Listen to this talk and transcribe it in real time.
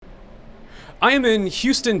I am in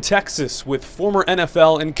Houston, Texas with former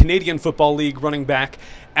NFL and Canadian Football League running back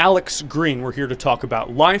Alex Green. We're here to talk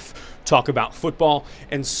about life, talk about football,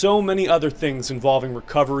 and so many other things involving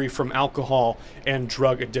recovery from alcohol and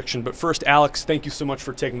drug addiction. But first, Alex, thank you so much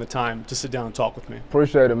for taking the time to sit down and talk with me.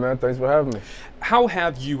 Appreciate it, man. Thanks for having me. How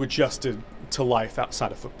have you adjusted to life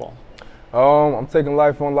outside of football? I'm taking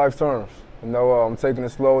life on life terms. I'm taking it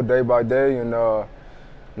slow day by day and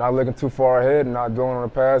not looking too far ahead and not going on the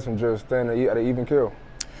pass and just staying at an even kill.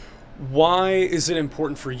 Why is it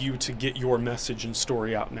important for you to get your message and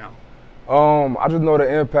story out now? I just know the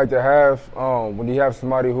impact it has when you have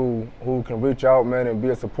somebody who can reach out, man, and be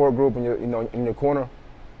a support group in your corner.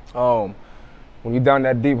 When you're down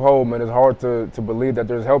that deep hole, man, it's hard to believe that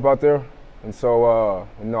there's help out there. And so,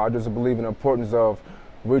 I just believe in the importance of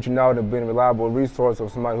reaching out and being a reliable resource of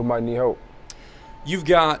somebody who might need help. You've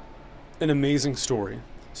got an amazing story,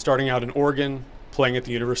 starting out in Oregon, playing at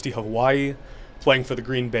the University of Hawaii, playing for the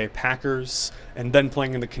Green Bay Packers, and then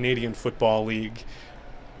playing in the Canadian Football League.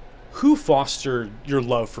 Who fostered your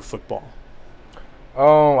love for football?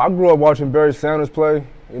 I grew up watching Barry Sanders play.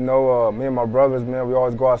 Me and my brothers, man, we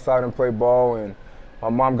always go outside and play ball, and my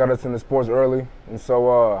mom got us into sports early. And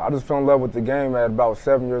so I just fell in love with the game at about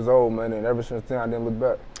 7 years old, man, and ever since then I didn't look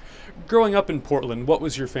back. Growing up in Portland, what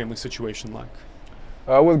was your family situation like?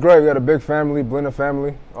 It was great. We had a big family, blended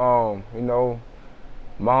family. Mom's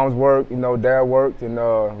worked, dad worked, and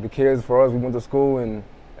the kids, for us, we went to school, and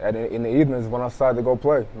in the evenings went outside to go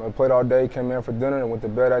play. Played all day, came in for dinner, and went to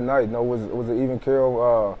bed at night. It was an even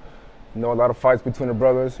kill. A lot of fights between the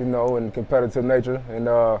brothers, and competitive nature.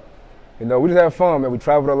 And we just had fun, man. We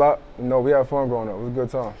traveled a lot. We had fun growing up. It was a good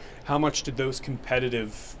time. How much did those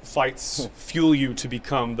competitive fights fuel you to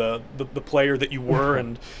become the player that you were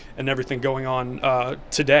and everything going on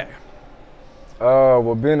today?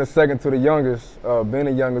 Well, being the second to the youngest, being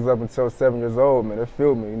the youngest up until 7 years old, man, it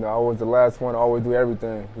fueled me. I was the last one to always do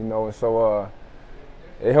everything, and so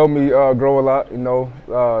it helped me grow a lot,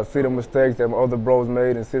 see the mistakes that my other bros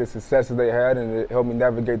made and see the successes they had, and it helped me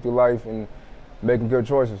navigate through life and making good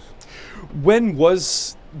choices. When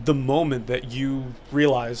was the moment that you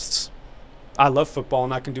realized, I love football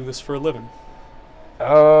and I can do this for a living? When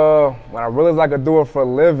I realized I could do it for a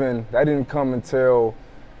living, that didn't come until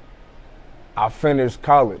I finished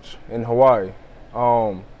college in Hawaii.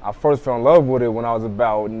 I first fell in love with it when I was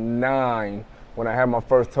about 9, when I had my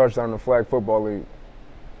first touchdown in the flag football league.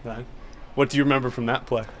 What do you remember from that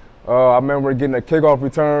play? I remember getting a kickoff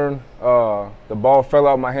return. The ball fell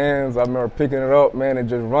out of my hands. I remember picking it up, man, and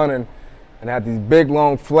just running, and I had these big,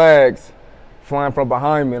 long flags flying from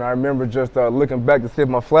behind me. And I remember just looking back to see if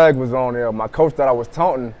my flag was on there. My coach thought I was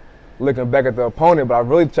taunting, looking back at the opponent, but I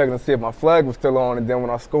really checked to see if my flag was still on. And then when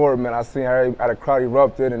I scored, man, I seen how the crowd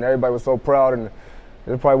erupted, and everybody was so proud. And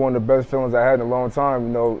it was probably one of the best feelings I had in a long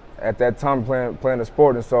time, at that time playing the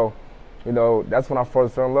sport. And so, that's when I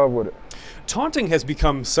first fell in love with it. Taunting has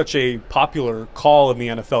become such a popular call in the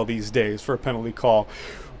NFL these days for a penalty call.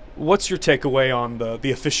 What's your takeaway on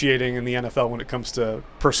the officiating in the NFL when it comes to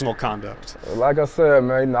personal conduct? Like I said,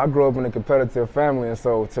 man, I grew up in a competitive family, and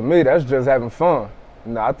so to me, that's just having fun.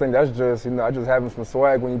 I think that's just, just having some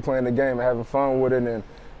swag when you're playing the game and having fun with it. And,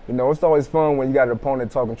 it's always fun when you got an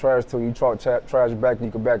opponent talking trash to you, you talk trash back and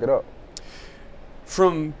you can back it up.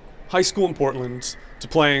 From high school in Portland to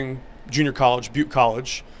playing junior college, Butte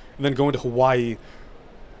College, and then going to Hawaii,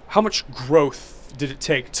 how much growth did it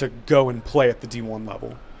take to go and play at the D1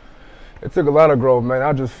 level? It took a lot of growth, man.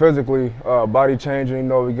 Not just physically, body changing,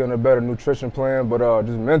 we're getting a better nutrition plan, but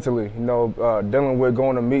just mentally, dealing with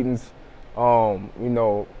going to meetings,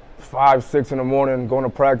 5, 6 in the morning, going to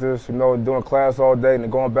practice, doing class all day, and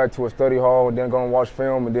then going back to a study hall, and then going to watch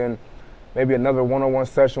film, and then maybe another one-on-one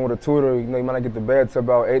session with a tutor. You might not get to bed till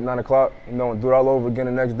about 8, 9 o'clock, and do it all over again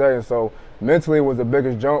the next day. And so mentally it was the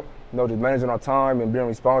biggest jump, just managing our time and being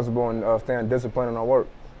responsible and staying disciplined in our work.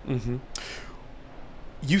 Mm-hmm.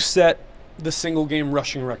 You set the single game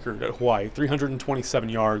rushing record at Hawaii, 327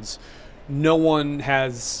 yards. No one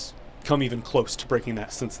has come even close to breaking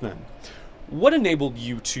that since then. What enabled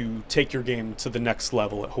you to take your game to the next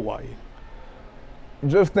level at Hawaii?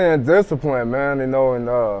 Just staying disciplined, man, and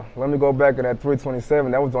let me go back to that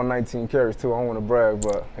 327. That was on 19 carries, too. I don't want to brag,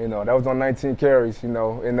 but, that was on 19 carries, and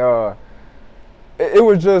it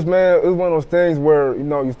was just, man, it was one of those things where,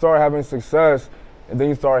 you start having success, and then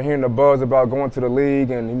you start hearing the buzz about going to the league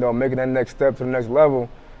and, making that next step to the next level,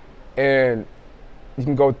 and you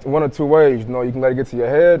can go one or two ways. You can let it get to your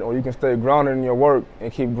head, or you can stay grounded in your work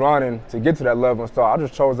and keep grinding to get to that level. And so I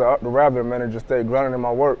just chose the rather, man, and just stay grounded in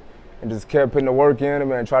my work and just kept putting the work in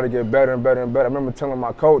and try to get better and better and better. I remember telling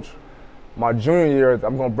my coach, my junior year,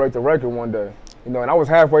 I'm gonna break the record one day. You know, and I was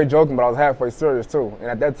halfway joking, but I was halfway serious too. And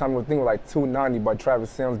at that time, I was thinking like 290 by Travis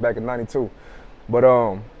Sims back in '92. But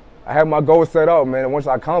I had my goal set out, man. And once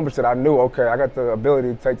I accomplished it, I knew, okay, I got the ability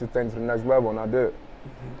to take this thing to the next level, and I did.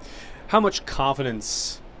 How much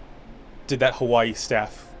confidence did that Hawaii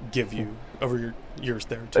staff give you over your years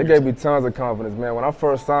there? They gave me tons of confidence, man. When I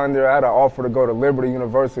first signed there, I had an offer to go to Liberty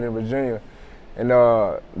University in Virginia. And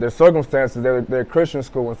their circumstances, they're a Christian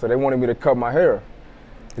school, and so they wanted me to cut my hair.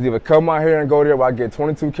 It's either cut my hair and go there where I get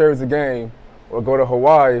 22 carries a game, or go to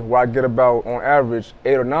Hawaii where I get about, on average,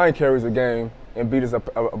 8 or 9 carries a game and beat as a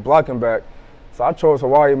blocking back. So I chose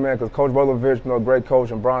Hawaii, man, because Coach Rolovich, great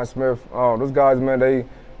coach, and Brian Smith, those guys, man, they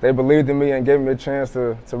believed in me and gave me a chance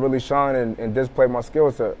to really shine and display my skill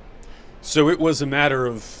set. So it was a matter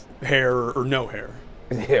of hair or no hair?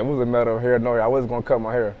 Yeah, it was a matter of hair, no hair. I wasn't going to cut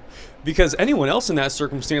my hair. Because anyone else in that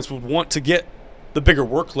circumstance would want to get the bigger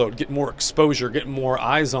workload, get more exposure, get more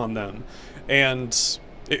eyes on them. And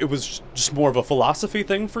it was just more of a philosophy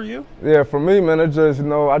thing for you? Yeah, for me, man, it just,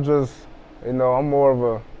 I'm more of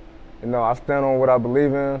a, I stand on what I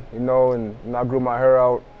believe in, and I grew my hair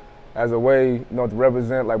out as a way, to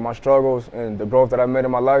represent like my struggles and the growth that I made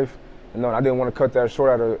in my life. And I didn't want to cut that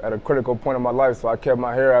short at a critical point in my life, so I kept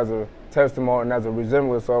my hair as a testimony and as a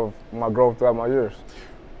resemblance of my growth throughout my years.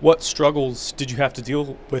 What struggles did you have to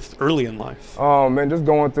deal with early in life? Man, just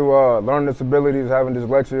going through learning disabilities, having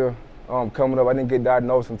dyslexia. Coming up, I didn't get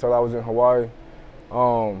diagnosed until I was in Hawaii.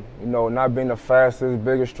 Not being the fastest,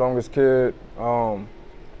 biggest, strongest kid.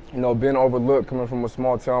 Being overlooked, coming from a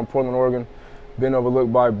small town, Portland, Oregon, being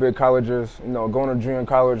overlooked by big colleges. Going to junior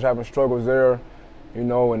college, having struggles there.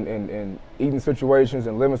 And eating situations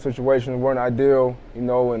and living situations weren't ideal. And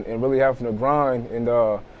really having to grind. And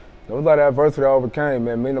there was a lot of adversity I overcame,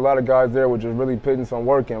 man. Me and a lot of guys there were just really putting some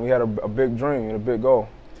work in. We had a big dream and a big goal.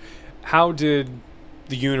 How did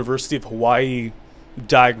the University of Hawaii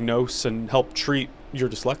diagnose and help treat your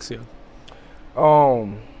dyslexia?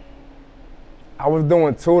 I was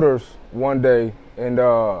doing tutors one day, and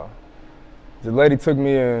the lady took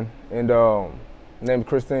me in, and named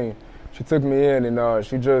Christine. She took me in, and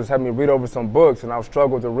she just had me read over some books, and I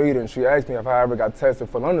struggled to read, and she asked me if I ever got tested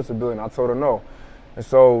for learning disability, and I told her no. And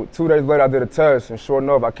so 2 days later, I did a test, and sure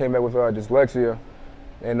enough, I came back with dyslexia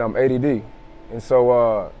and ADD. And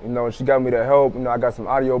so, she got me the help. I got some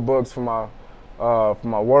audio books for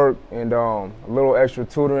my work, and a little extra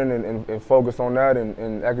tutoring and focus on that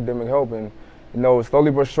and academic help. And,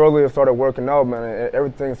 slowly but surely, it started working out, man. And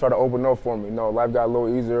everything started opening up for me. Life got a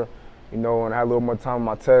little easier, and I had a little more time on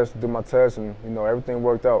my test, do my test, and, everything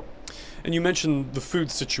worked out. And you mentioned the food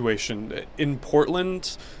situation. In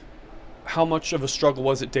Portland, how much of a struggle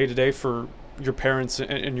was it day to day for your parents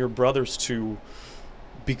and your brothers to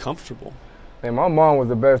be comfortable? And my mom was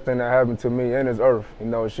the best thing that happened to me in this earth.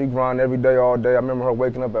 She grind every day, all day. I remember her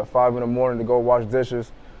waking up at 5 in the morning to go wash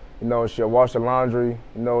dishes. She'll wash the laundry,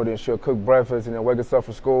 then she'll cook breakfast and then wake us up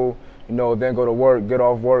for school, then go to work, get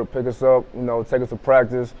off work, pick us up, take us to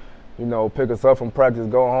practice, pick us up from practice,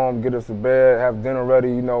 go home, get us to bed, have dinner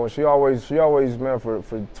ready, and she always, man, for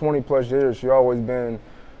 20 plus years, she always been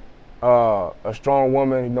a strong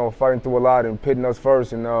woman, fighting through a lot and putting us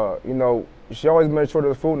first. And, she always made sure there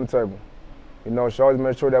was food on the table. She always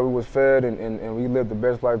made sure that we was fed and we lived the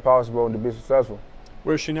best life possible and to be successful.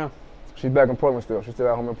 Where is she now? She's back in Portland still. She's still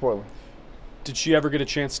at home in Portland. Did she ever get a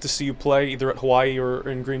chance to see you play either at Hawaii or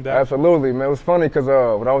in Green Bay? Absolutely, man. It was funny because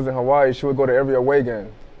when I was in Hawaii, she would go to every away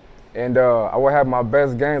game. And I would have my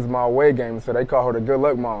best games, my away games, so they call her the good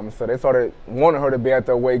luck mom. So they started wanting her to be at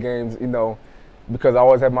the away games, because I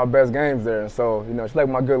always have my best games there. And so, she's like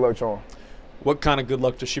my good luck charm. What kind of good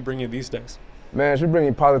luck does she bring you these days? Man, she bring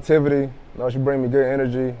me positivity. She bring me good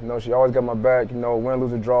energy. She always got my back. Win,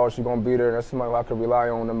 lose, or draw, she gonna be there. That's somebody who I can rely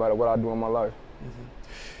on no matter what I do in my life. Mm-hmm.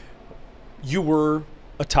 You were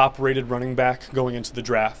a top-rated running back going into the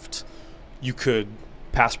draft. You could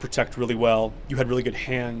pass protect really well. You had really good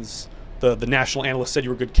hands. The national analyst said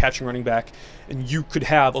you were a good catching running back, and you could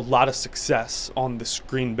have a lot of success on this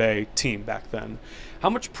Green Bay team back then. How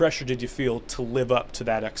much pressure did you feel to live up to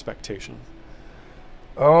that expectation?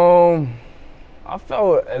 I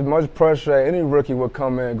felt as much pressure as any rookie would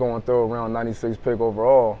come in going through around 96 pick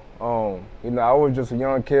overall. I was just a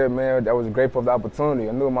young kid, man, that was grateful for the opportunity.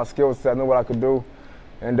 I knew my skill set, I knew what I could do.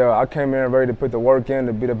 And I came in ready to put the work in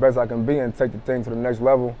to be the best I can be and take the thing to the next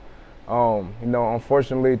level.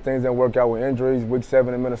 Unfortunately, things didn't work out with injuries, week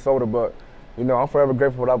 7 in Minnesota, but, I'm forever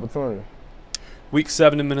grateful for the opportunity. Week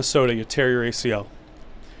 7 in Minnesota, you tear your ACL.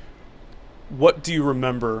 What do you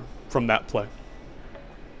remember from that play?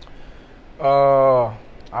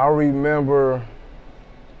 I remember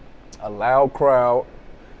a loud crowd.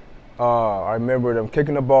 I remember them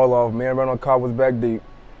kicking the ball off. Me and Randall Cobb was back deep,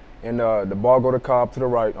 and the ball go to Cobb to the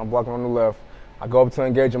right. I'm blocking on the left. I go up to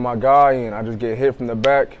engaging my guy, and I just get hit from the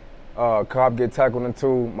back. Cobb get tackled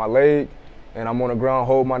into my leg, and I'm on the ground,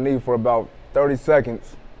 hold my knee for about 30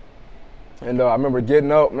 seconds. And I remember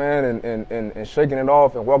getting up, man, and shaking it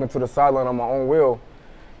off and walking to the sideline on my own will.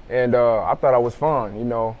 And I thought I was fine, you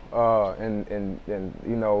know, and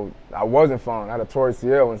you know, I wasn't fine. I had a torn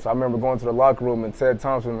ACL, and so I remember going to the locker room, and Ted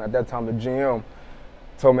Thompson, at that time the GM,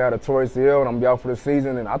 told me I had a torn ACL and I'm gonna be out for the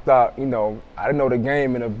season. And I thought, you know, I didn't know the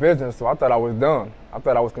game and the business, so I thought I was done. I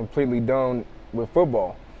thought I was completely done with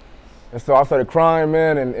football. And so I started crying,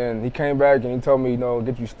 man, and he came back and he told me, you know,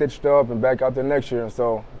 get you stitched up and back out there next year. And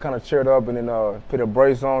so I kind of cheered up and then put a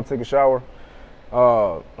brace on, took a shower,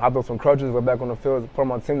 hopped up some crutches, went back on the field, part of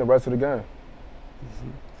my team the rest of the game. Mm-hmm.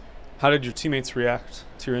 How did your teammates react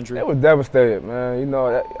to your injury? It was devastated, man. You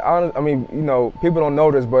know, I mean, you know, people don't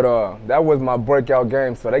know this, but that was my breakout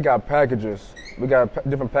game. So they got packages. We got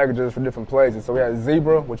different packages for different plays. And so we had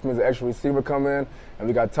Zebra, which means the extra receiver come in, and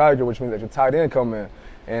we got Tiger, which means the extra tight end come in.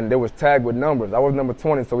 And they was tagged with numbers. I was number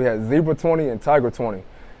 20, so we had Zebra 20 and Tiger 20.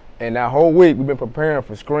 And that whole week, we've been preparing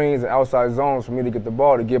for screens and outside zones for me to get the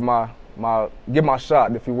ball to get my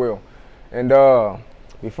shot, if you will. And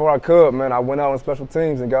before I could, man, I went out on special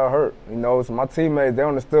teams and got hurt. You know, so my teammates, they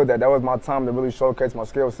understood that was my time to really showcase my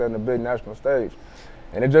skill set in the big national stage.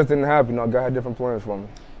 And it just didn't happen. You know, God had different plans for me.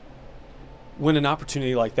 When an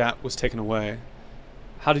opportunity like that was taken away,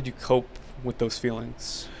 how did you cope with those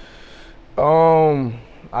feelings?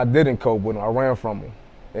 I didn't cope with them. I ran from them,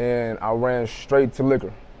 and I ran straight to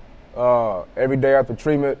liquor. Every day after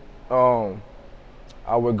treatment,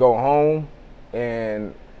 I would go home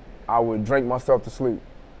and I would drink myself to sleep.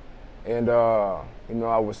 And you know,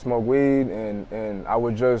 I would smoke weed, and I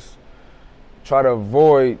would just try to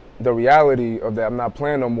avoid the reality of that I'm not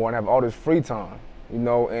playing no more and have all this free time. You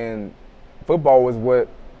know, and football was what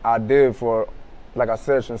I did for, like I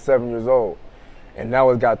said, since 7 years old. And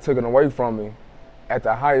now it got taken away from me at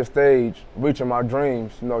the highest stage, reaching my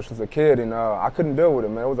dreams, you know, since a kid. And I couldn't deal with it,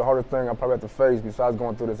 man. It was the hardest thing I probably had to face besides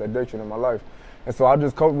going through this addiction in my life. And so I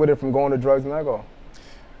just coped with it from going to drugs and alcohol.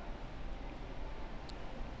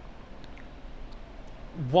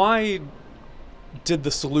 Why did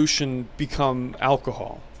the solution become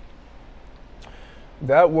alcohol?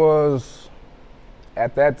 That was,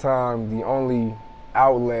 at that time, the only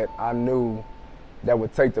outlet I knew that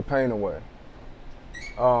would take the pain away.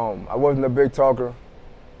 I wasn't a big talker.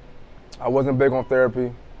 I wasn't big on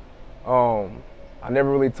therapy. I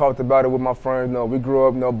never really talked about it with my friends. No, we grew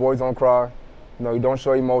up, no, boys don't cry. No, you don't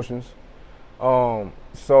show emotions.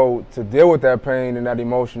 So to deal with that pain and that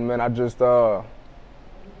emotion, man, I just, I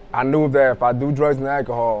knew that if I do drugs and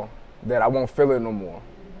alcohol, that I won't feel it no more.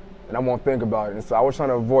 And I won't think about it. And so I was trying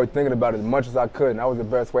to avoid thinking about it as much as I could. And that was the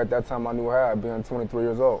best way at that time I knew how, being 23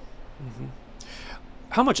 years old. Mm-hmm.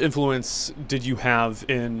 How much influence did you have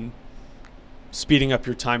in speeding up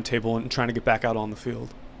your timetable and trying to get back out on the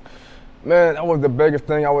field? Man, that was the biggest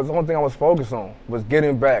thing. The only thing I was focused on was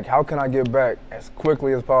getting back. How can I get back as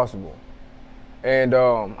quickly as possible? And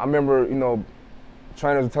I remember, you know,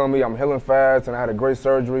 trainers were telling me I'm healing fast, and I had a great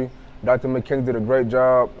surgery. Dr. McKinney did a great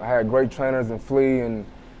job. I had great trainers in Flea and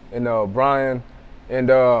Brian. And,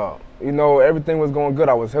 you know, everything was going good.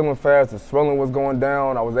 I was healing fast. The swelling was going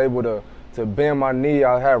down. I was able to bend my knee.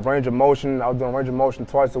 I had range of motion. I was doing range of motion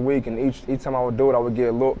twice a week, and each time I would do it, I would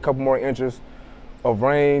get a couple more inches of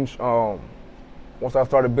range. Once I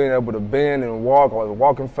started being able to bend and walk, I was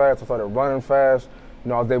walking fast. I started running fast. You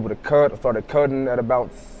know, I was able to cut. I started cutting at about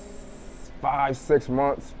 5-6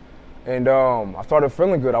 months, and I started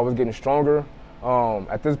feeling good. I was getting stronger.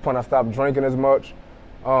 At this point, I stopped drinking as much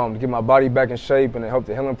to get my body back in shape, and it helped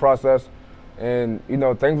the healing process. And, you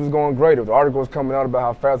know, things was going great. There was articles coming out about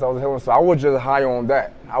how fast I was healing. So I was just high on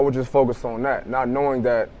that. I was just focused on that, not knowing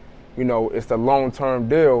that, you know, it's a long-term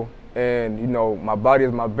deal. And, you know, my body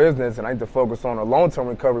is my business, and I need to focus on a long-term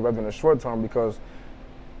recovery rather than a short-term, because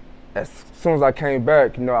as soon as I came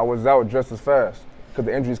back, you know, I was out just as fast because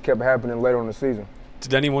the injuries kept happening later in the season.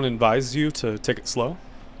 Did anyone advise you to take it slow?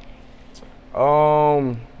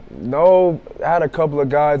 No, I had a couple of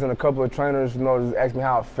guys and a couple of trainers, you know, just asked me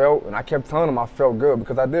how I felt, and I kept telling them I felt good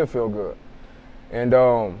because I did feel good. And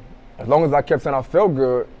as long as I kept saying I felt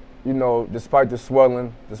good, you know, despite the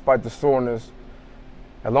swelling, despite the soreness,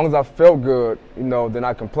 as long as I felt good, you know, then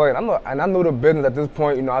I can play. And I knew the business at this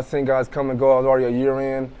point. You know, I seen guys come and go. I was already a year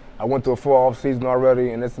in. I went through a full off season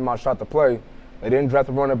already, and this is my shot to play. They didn't draft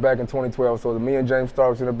a running back in 2012, so it was me and James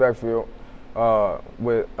Starks in the backfield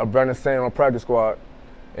with a Brandon Sain on the practice squad.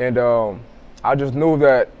 And I just knew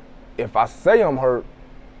that if I say I'm hurt,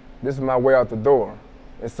 this is my way out the door.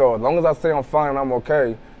 And so as long as I say I'm fine and I'm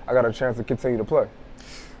okay, I got a chance to continue to play.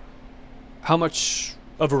 How much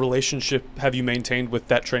of a relationship have you maintained with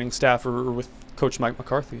that training staff or with Coach Mike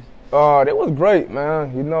McCarthy? It was great,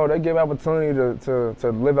 man. You know, they gave me opportunity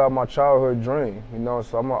to live out my childhood dream, you know,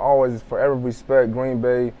 so I'm gonna always forever respect Green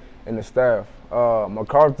Bay and the staff.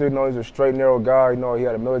 McCarthy, you know, he's a straight, narrow guy. You know, he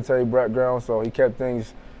had a military background, so he kept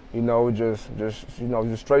things, you know, just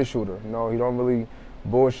straight shooter. You know, he don't really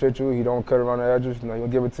bullshit you. He don't cut around the edges. You know, he'll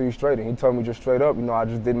give it to you straight. And he told me just straight up, you know, I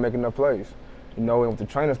just didn't make enough plays. You know, and with the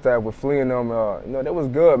training staff, with Flea and them, you know, that was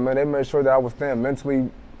good, man. They made sure that I was staying mentally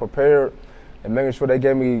prepared and making sure they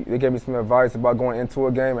gave me some advice about going into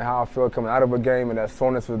a game and how I feel coming out of a game, and that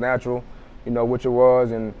soreness was natural, you know, which it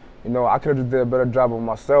was. And, you know, I could have just did a better job of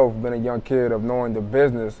myself, being a young kid, of knowing the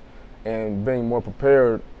business and being more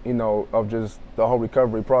prepared, you know, of just the whole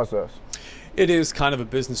recovery process. It is kind of a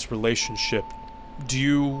business relationship. Do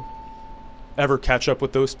you ever catch up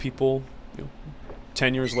with those people,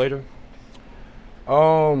 10 years later?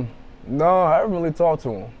 No, I haven't really talked to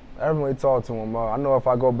them. I know if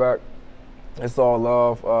I go back, it's all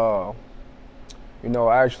love. You know,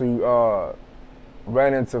 I actually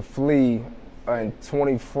ran into Flea in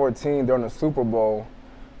 2014 during the Super Bowl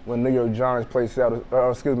when New York Giants played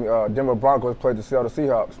Denver Broncos played the Seattle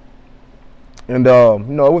Seahawks. And,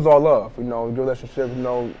 you know, it was all love, you know, good relationship, you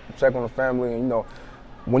know, check on the family. And, you know,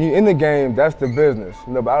 when you're in the game, that's the business.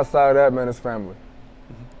 You know, but outside of that, man, it's family.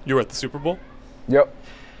 You were at the Super Bowl? Yep.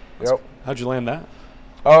 How'd you land that?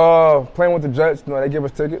 Playing with the Jets, you know, they give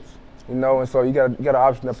us tickets, you know, and so you got an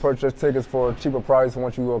option to purchase tickets for a cheaper price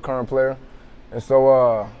once you're a current player. And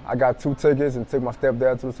so I got 2 tickets and took my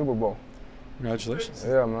stepdad to the Super Bowl. Congratulations.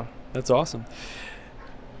 Yeah, man. That's awesome.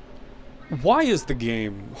 Why is the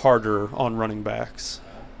game harder on running backs?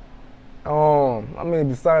 I mean,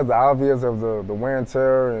 besides the obvious of the wear and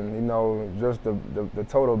tear and, you know, just the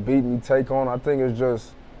total beating you take on, I think it's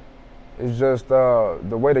just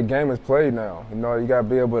the way the game is played now. You know, you got to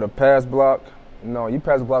be able to pass block. You know, you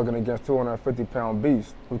pass blocking against 250-pound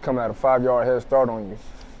beasts who come at a 5-yard head start on you.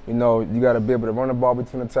 You know, you got to be able to run the ball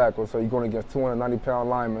between the tackles, so you're going against 290-pound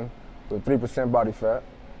linemen with 3% body fat.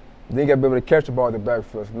 Then you got to be able to catch the ball at the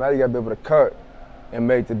backfield. So now you got to be able to cut and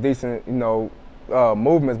make the decent, you know,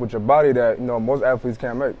 movements with your body that, you know, most athletes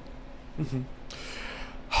can't make. Mm-hmm.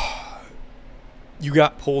 You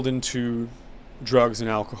got pulled into drugs and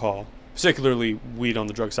alcohol, particularly weed on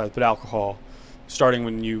the drug side, but alcohol, starting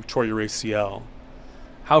when you tore your ACL.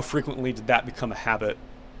 How frequently did that become a habit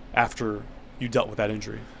after you dealt with that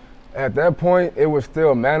injury? At that point, it was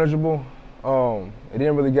still manageable. It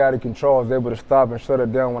didn't really get out of control. I was able to stop and shut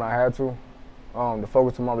it down when I had to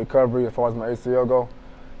focus on my recovery as far as my ACL go.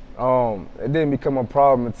 It didn't become a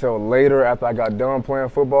problem until later after I got done playing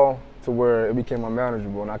football, to where it became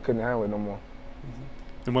unmanageable and I couldn't handle it no more.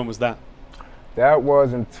 Mm-hmm. And when was that? That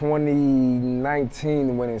was in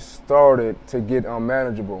 2019 when it started to get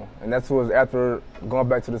unmanageable. And that was after going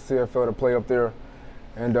back to the CFL to play up there.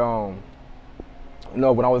 And, you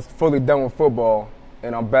know, when I was fully done with football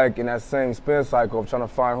and I'm back in that same spin cycle of trying to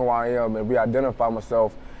find who I am and re-identify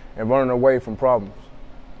myself and running away from problems.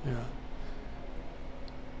 Yeah.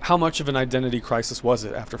 How much of an identity crisis was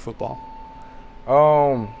it after football?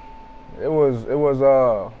 It was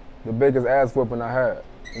the biggest ass whooping I had.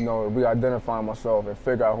 You know, re-identifying myself and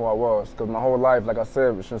figure out who I was. Because my whole life, like I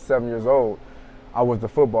said, since 7 years old, I was the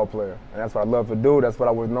football player. And that's what I love to do. That's what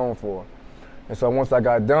I was known for. And so once I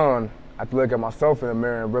got done, I had to look at myself in the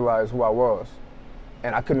mirror and realize who I was.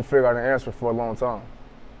 And I couldn't figure out an answer for a long time.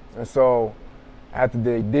 And so I had to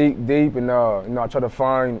dig deep, and you know, I tried to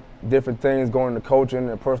find different things going into coaching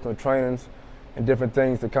and personal trainings and different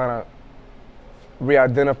things to kind of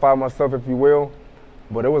re-identify myself, if you will.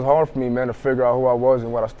 But it was hard for me, man, to figure out who I was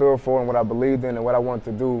and what I stood for and what I believed in and what I wanted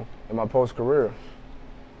to do in my post-career.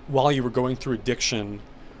 While you were going through addiction,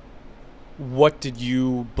 what did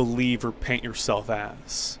you believe or paint yourself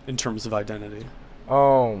as in terms of identity?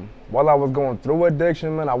 While I was going through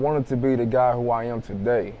addiction, man, I wanted to be the guy who I am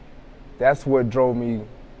today. That's what drove me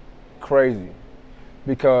crazy,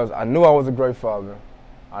 because I knew I was a great father.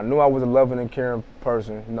 I knew I was a loving and caring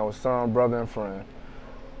person, you know, son, brother, and friend.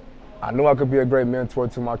 I knew I could be a great mentor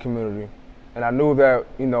to my community. And I knew that,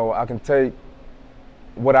 you know, I can take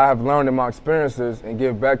what I have learned in my experiences and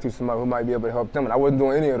give back to somebody who might be able to help them. And I wasn't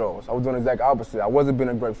doing any of those. I was doing the exact opposite. I wasn't being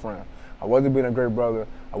a great friend. I wasn't being a great brother.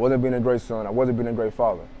 I wasn't being a great son. I wasn't being a great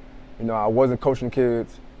father. You know, I wasn't coaching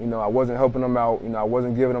kids. You know, I wasn't helping them out. You know, I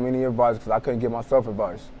wasn't giving them any advice because I couldn't give myself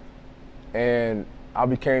advice. And I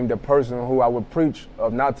became the person who I would preach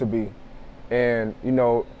of not to be And, you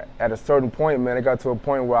know, at a certain point, man, it got to a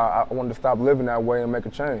point where I wanted to stop living that way and make a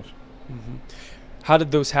change. Mm-hmm. How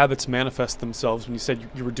did those habits manifest themselves when you said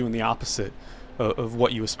you were doing the opposite of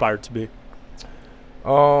what you aspired to be?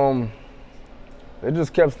 It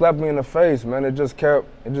just kept slapping me in the face, man. It just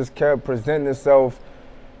kept presenting itself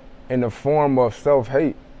in the form of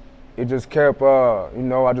self-hate. It just kept,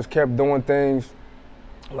 I just kept doing things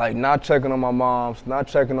like not checking on my moms, not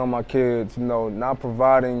checking on my kids, not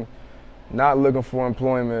providing, not looking for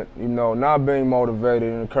employment, not being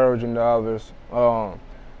motivated and encouraging the others,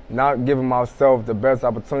 not giving myself the best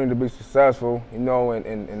opportunity to be successful,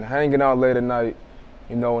 and hanging out late at night,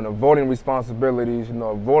 and avoiding responsibilities,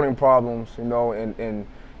 avoiding problems, and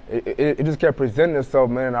it just kept presenting itself,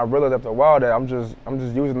 man. And I realized after a while that I'm just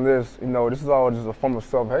using this, this is all just a form of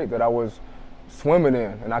self-hate that I was swimming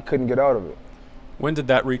in, and I couldn't get out of it. When did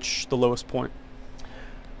that reach the lowest point?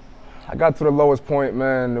 I got to the lowest point,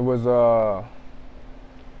 man. It was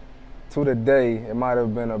to the day. It might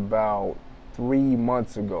have been about 3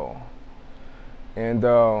 months ago, and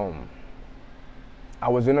I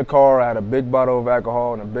was in the car. I had a big bottle of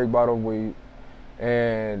alcohol and a big bottle of weed,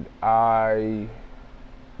 and I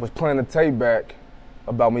was playing a tape back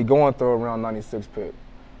about me going through around 96 pick,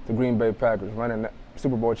 the Green Bay Packers, running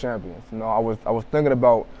Super Bowl champions. I was thinking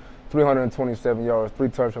about 327 yards, 3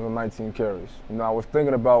 touchdowns, and 19 carries. I was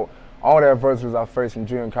thinking about all the adversities I faced in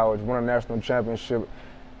junior college, won a national championship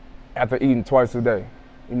after eating twice a day.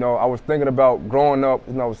 I was thinking about growing up,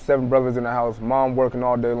 7 brothers in the house, mom working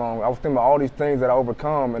all day long. I was thinking about all these things that I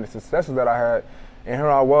overcome and the successes that I had. And here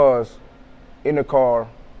I was in the car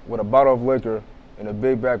with a bottle of liquor and a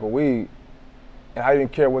big bag of weed. And I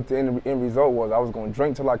didn't care what the end result was. I was going to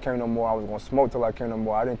drink till I can't no more. I was going to smoke till I can't no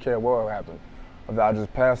more. I didn't care what happened. If I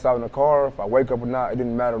just passed out in the car, if I wake up or not, it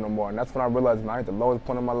didn't matter no more. And that's when I realized, man, I hit the lowest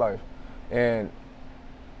point in my life. And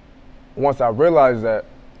once I realized that,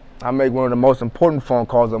 I made one of the most important phone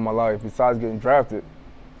calls of my life, besides getting drafted.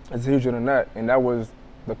 It's easier than that, and that was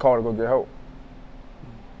the call to go get help.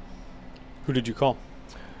 Who did you call?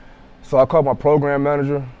 So I called my program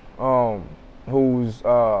manager, who's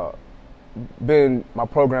been my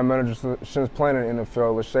program manager since playing in the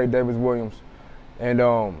NFL, Lachey Davis-Williams. And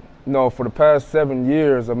for the past 7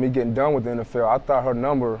 years of me getting done with the NFL, I thought her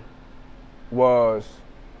number was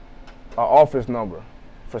an office number.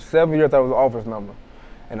 For 7 years, I thought it was an office number.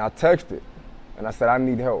 And I texted, and I said, I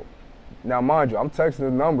need help. Now, mind you, I'm texting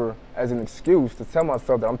the number as an excuse to tell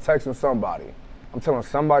myself that I'm texting somebody. I'm telling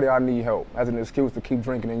somebody I need help as an excuse to keep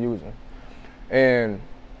drinking and using. And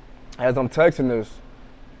as I'm texting this,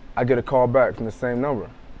 I get a call back from the same number.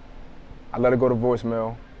 I let it go to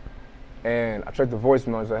voicemail, and I checked the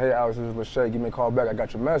voicemail and said, hey, Alex, this is Lachey, give me a call back, I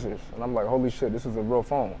got your message. And I'm like, holy shit, this is a real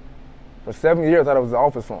phone. For 7 years, I thought it was an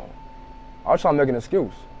office phone. I was trying to make an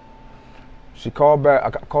excuse. She called back, I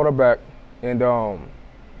called her back, and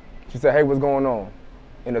she said, hey, what's going on?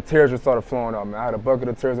 And the tears just started flowing out, man. I had a bucket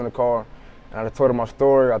of tears in the car, and I told her my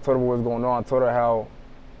story. I told her what was going on. I told her how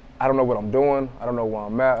I don't know what I'm doing. I don't know where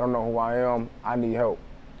I'm at. I don't know who I am. I need help.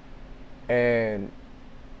 And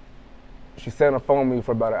she sat on the phone with me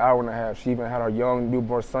for about an hour and a half. She even had her young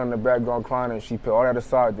newborn son in the background crying, and she put all that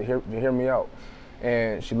aside to hear me out.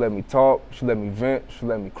 And she let me talk. She let me vent. She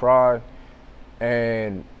let me cry.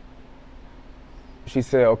 And she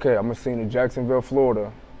said, okay, I'm gonna see you in Jacksonville,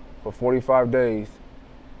 Florida for 45 days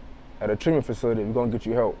at a treatment facility. We're gonna get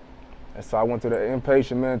you help. And so I went to the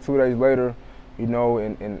inpatient, man. 2 days later,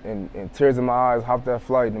 in tears in my eyes, hopped that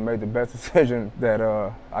flight and made the best decision that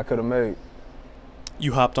I could have made.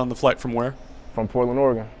 You hopped on the flight from where? From Portland,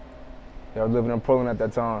 Oregon. Yeah, I was living in Portland at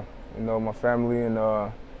that time. My family and,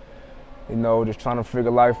 just trying to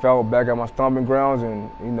figure life out back at my stomping grounds,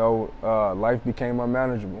 and, life became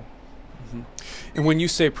unmanageable. Mm-hmm. And when you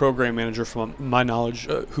say program manager, from my knowledge,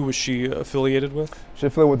 who was she affiliated with? She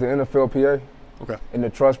affiliated with the NFLPA. Okay. In the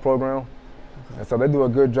trust program. Okay. And so they do a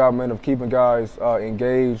good job, man, of keeping guys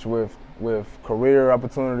engaged with career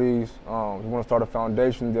opportunities. If you want to start a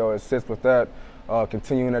foundation, they'll assist with that,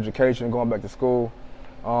 continuing education, going back to school,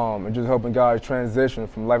 and just helping guys transition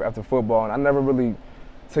from life after football. And I never really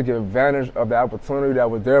took advantage of the opportunity that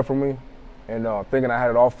was there for me, and thinking I had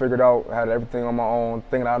it all figured out, I had everything on my own,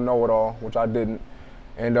 thinking I know it all, which I didn't.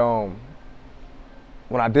 And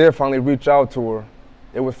when I did finally reach out to her,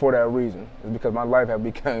 it was for that reason. It's because my life had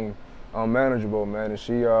become unmanageable, man, and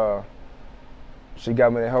she got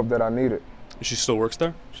me the help that I needed. She still works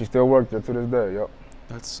there? She still works there to this day, yep.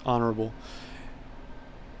 That's honorable.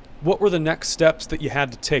 What were the next steps that you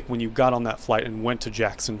had to take when you got on that flight and went to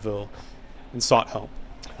Jacksonville and sought help?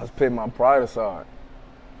 I was putting my pride aside.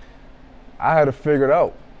 I had to figure it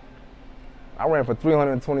out. I ran for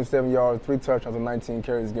 327 yards, 3 touchdowns, and 19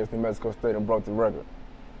 carries against New Mexico State and broke the record.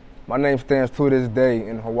 My name stands to this day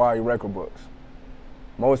in Hawaii record books.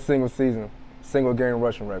 Most single-season, single-game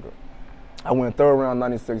rushing record. I went third round,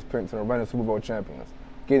 96 picks, and a reigning Super Bowl champions.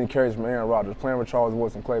 Getting carries from Aaron Rodgers, playing with Charles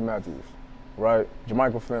Woodson, Clay Matthews, right?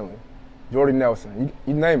 Jermichael Finley, Jordy Nelson,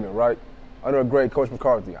 you name it, right? Under a great Coach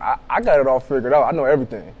McCarthy. I got it all figured out. I know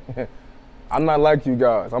everything. I'm not like you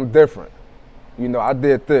guys. I'm different. You know, I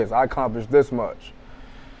did this. I accomplished this much.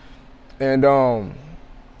 And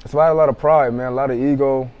so I had a lot of pride, man, a lot of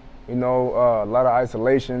ego, you know, a lot of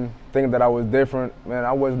isolation, thinking that I was different. Man,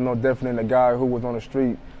 I wasn't no different than the guy who was on the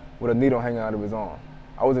street with a needle hanging out of his arm.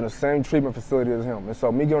 I was in the same treatment facility as him. And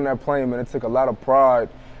so me getting on that plane, man, it took a lot of pride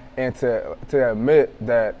and to admit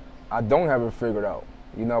that I don't have it figured out.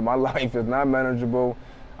 You know, my life is not manageable.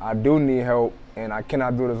 I do need help, and I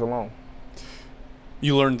cannot do this alone.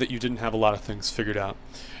 You learned that you didn't have a lot of things figured out.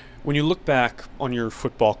 When you look back on your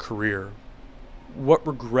football career, what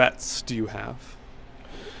regrets do you have?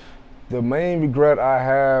 The main regret I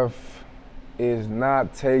have is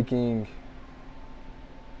not taking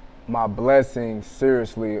my blessings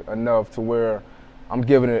seriously enough to where I'm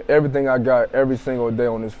giving it everything I got every single day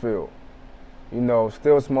on this field. You know,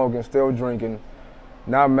 still smoking, still drinking,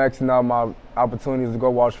 not maxing out my opportunities to go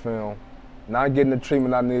watch film, not getting the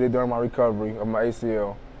treatment I needed during my recovery of my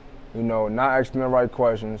ACL, you know, not asking the right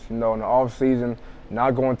questions, you know, in the off season,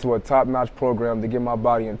 not going to a top-notch program to get my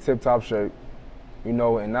body in tip-top shape, you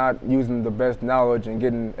know, and not using the best knowledge and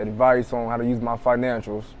getting advice on how to use my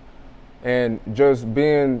financials, and just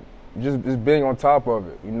being on top of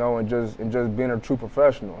it, you know, and just being a true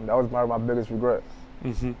professional. That was my biggest regret.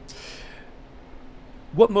 Mm-hmm.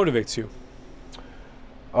 What motivates you?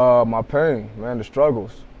 My pain, man, the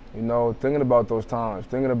struggles. You know, thinking about those times,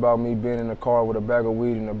 thinking about me being in the car with a bag of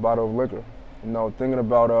weed and a bottle of liquor. You know, thinking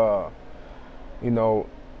about, you know,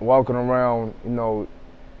 walking around, you know,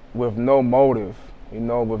 with no motive, you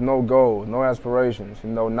know, with no goals, no aspirations, you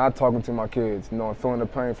know, not talking to my kids, you know, and feeling the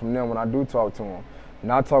pain from them when I do talk to them.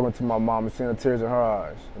 Not talking to my mom and seeing the tears in her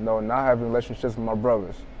eyes, you know, not having relationships with my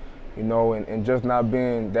brothers, you know, and just not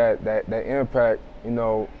being that impact, you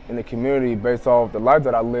know, in the community based off the life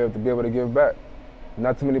that I lived to be able to give back.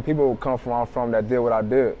 Not too many people come from where I'm from that did what I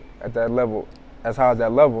did at that level, as high as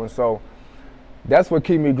that level. And so that's what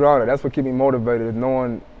keep me grounded. That's what keep me motivated,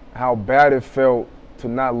 knowing how bad it felt to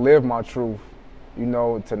not live my truth, you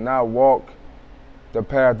know, to not walk the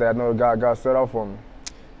path that I know God set out for me.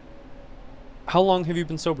 How long have you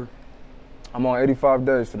been sober? I'm on 85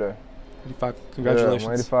 days today. 85. Congratulations. Yeah,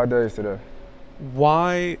 I'm on 85 days today.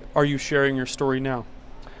 Why are you sharing your story now?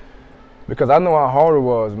 Because I know how hard it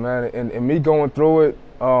was, man, and me going through it,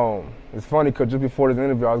 it's funny because just before this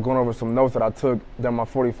interview, I was going over some notes that I took during my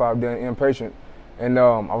 45-day inpatient, and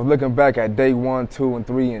I was looking back at day 1, 2, and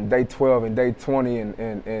 3, and day 12, and day 20,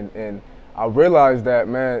 and I realized that,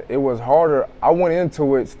 man, it was harder. I went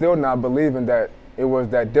into it still not believing that it was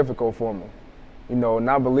that difficult for me, you know,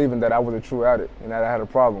 not believing that I was a true addict and that I had a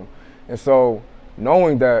problem. And so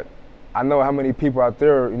knowing that I know how many people out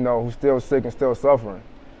there, you know, who's still sick and still suffering,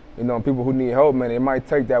 you know, people who need help, man, it might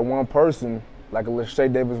take that one person, like a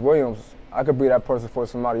Lachey Davis-Williams. I could be that person for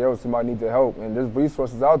somebody else who might need the help. And there's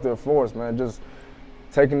resources out there for us, man, just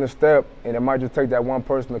taking the step, and it might just take that one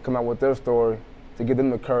person to come out with their story to give them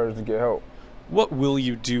the courage to get help. What will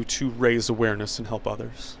you do to raise awareness and help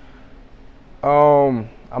others? I'm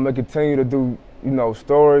gonna continue to do, you know,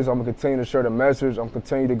 stories. I'm gonna continue to share the message. I'm gonna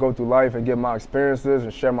continue to go through life and get my experiences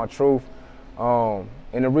and share my truth, and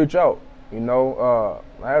to reach out. You know,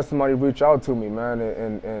 I had somebody reach out to me, man,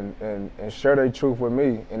 and share their truth with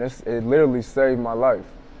me, and it literally saved my life.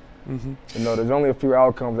 Mm-hmm. You know, there's only a few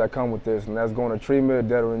outcomes that come with this, and that's going to treatment,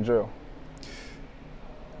 dead, or in jail.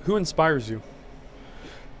 Who inspires you?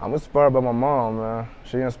 I'm inspired by my mom, man.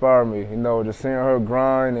 She inspired me, you know, just seeing her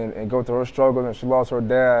grind and go through her struggles. And she lost her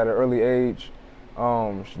dad at an early age.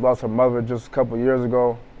 She lost her mother just a couple years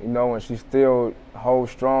ago, you know, and she still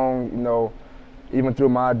holds strong, you know, even through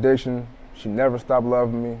my addiction. She never stopped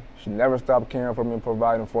loving me. She never stopped caring for me and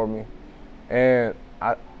providing for me. And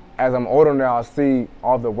as I'm older now, I see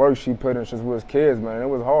all the work she put in since we was kids, man. It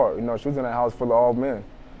was hard. You know, she was in a house full of all men.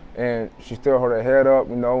 And she still held her head up,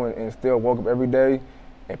 you know, and still woke up every day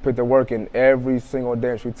and put the work in every single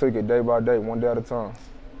day. And she took it day by day, one day at a time.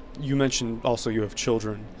 You mentioned also you have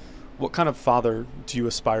children. What kind of father do you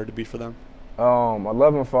aspire to be for them? A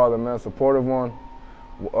loving father, man, supportive one.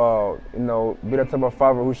 You know, be that type of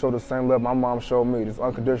father who showed the same love my mom showed me, this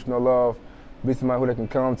unconditional love, be somebody who they can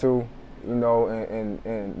come to, you know,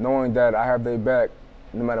 and knowing that I have their back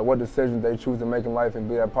no matter what decisions they choose to make in life, and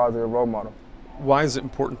be that positive role model. Why is it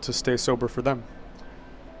important to stay sober for them?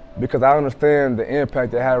 Because I understand the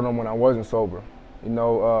impact it had on them when I wasn't sober.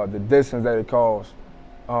 The distance that it caused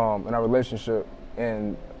in our relationship,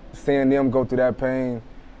 and seeing them go through that pain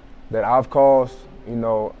that I've caused,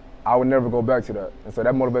 I would never go back to that. And so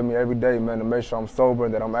that motivates me every day, man, to make sure I'm sober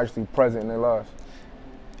and that I'm actually present in their lives.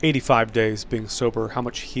 85 days being sober, how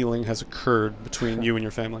much healing has occurred between you and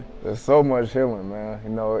your family? There's so much healing,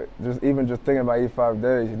 man. Just thinking about 85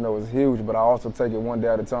 days, is huge, but I also take it one day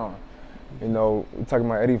at a time. We're talking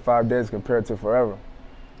about 85 days compared to forever.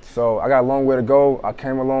 So I got a long way to go. I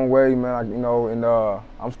came a long way, man,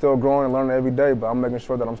 I'm still growing and learning every day, but I'm making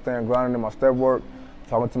sure that I'm staying grounded in my step work,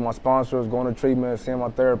 talking to my sponsors, going to treatment, seeing my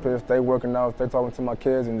therapist, stay working out, stay talking to my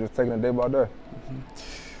kids, and just taking it day by day. Mm-hmm.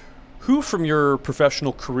 Who from your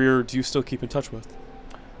professional career do you still keep in touch with?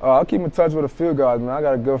 I keep in touch with a few guys, man. I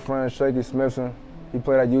got a good friend, Shaky Smithson. He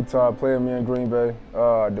played at Utah, played with me in Green Bay.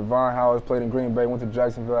 Devon Howard played in Green Bay, went to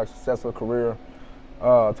Jacksonville, had a successful career.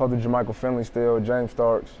 Talked to Jermichael Finley still, James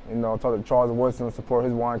Starks. Talked to Charles Woodson to support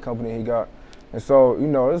his wine company he got. And so,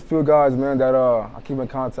 there's a few guys, man, that I keep in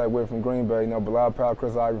contact with from Green Bay. Bilal Powell,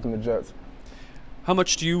 Chris Ivory from the Jets. How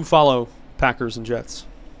much do you follow Packers and Jets?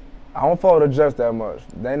 I don't follow the Jets that much.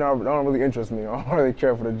 They don't really interest me. I don't really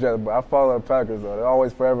care for the Jets, but I follow the Packers, though. They're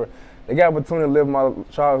always forever. They got opportunity to live my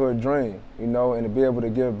childhood dream, and to be able to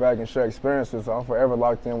give back and share experiences. So I'm forever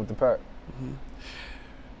locked in with the Pack. Mm-hmm.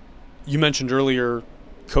 You mentioned earlier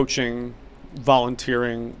coaching,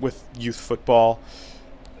 volunteering with youth football.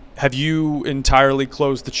 Have you entirely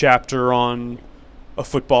closed the chapter on a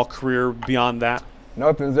football career beyond that?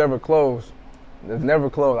 Nothing's ever closed. It's never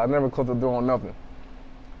closed. I never closed the door on nothing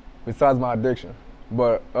besides my addiction.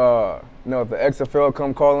 But, if the XFL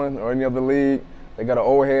come calling or any other league, they got an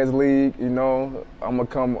old heads league, I'm going to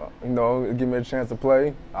come, give me a chance to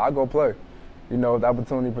play, I'll go play. The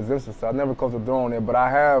opportunity presents itself. I never closed the door on it, but I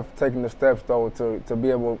have taken the steps, though, to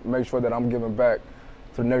be able to make sure that I'm giving back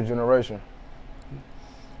to the next generation.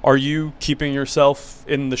 Are you keeping yourself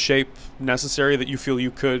in the shape necessary that you feel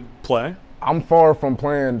you could play? I'm far from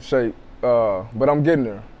playing shape, but I'm getting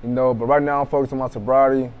there, But right now I'm focused on my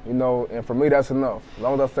sobriety, and for me that's enough. As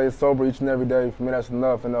long as I stay sober each and every day, for me that's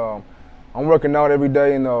enough. And I'm working out every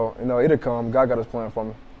day, it'll come. God got his plan for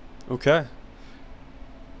me. Okay.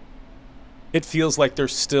 It feels like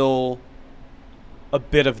there's still a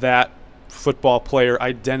bit of that football player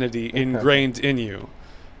identity ingrained in you.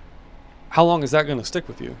 How long is that going to stick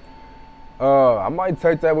with you? I might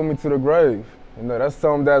take that with me to the grave. That's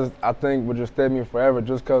something that I think would just stay with me forever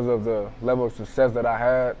just because of the level of success that I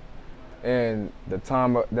had and the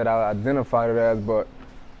time that I identified it as. But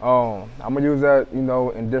I'm going to use that,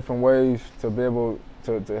 in different ways to be able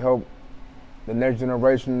to help the next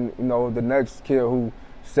generation, the next kid who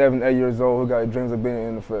 7, 8 years old who got dreams of being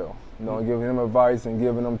in the NFL. And giving them advice and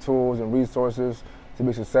giving them tools and resources to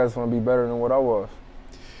be successful and be better than what I was.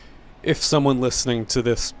 If someone listening to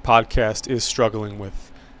this podcast is struggling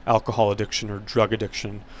with alcohol addiction or drug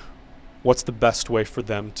addiction, what's the best way for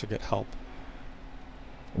them to get help?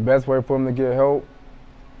 The best way for them to get help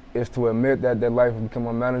is to admit that their life has become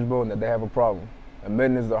unmanageable and that they have a problem.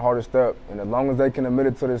 Admitting is the hardest step, and as long as they can admit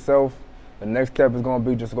it to themselves, the next step is going to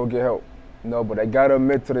be just to go get help. But they got to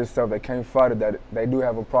admit to themselves they can't fight it, that they do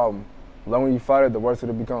have a problem. The longer you fight it, the worse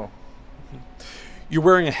it'll become. You're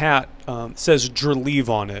wearing a hat that says Drelieve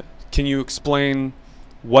on it. Can you explain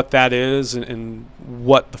what that is and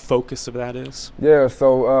what the focus of that is? Yeah,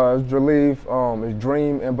 so Drelieve is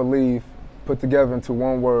dream and believe put together into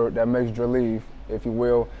one word that makes Drelieve, if you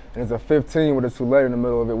will. And it's a 15 with a 2 letter in the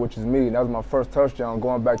middle of it, which is me. And that was my first touchdown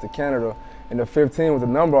going back to Canada. And the 15 was the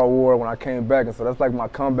number I wore when I came back. And so that's like my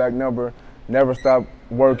comeback number. Never stop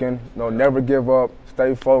working, never give up,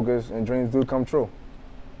 stay focused, and dreams do come true.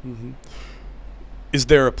 Mm-hmm. Is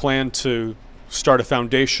there a plan to start a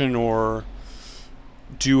foundation or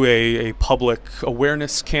do a public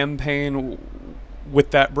awareness campaign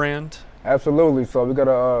with that brand? Absolutely. So we got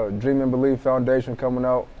a Dream and Believe Foundation coming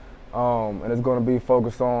out, and it's going to be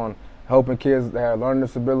focused on helping kids that have learning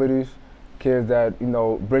disabilities, kids that,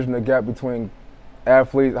 bridging the gap between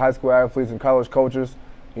athletes, high school athletes and college coaches,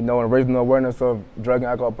 and raising the awareness of drug and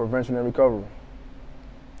alcohol prevention and recovery.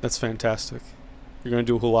 That's fantastic. You're going to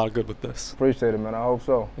do a whole lot of good with this. Appreciate it, man. I hope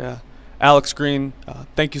so. Yeah. Alex Green,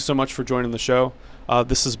 thank you so much for joining the show.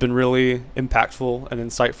 This has been really impactful and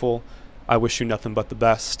insightful. I wish you nothing but the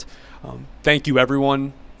best. Thank you,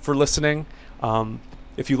 everyone, for listening.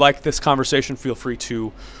 If you like this conversation, feel free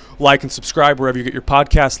to like and subscribe wherever you get your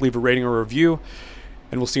podcasts, leave a rating or a review,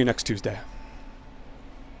 and we'll see you next Tuesday.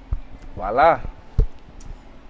 Voila.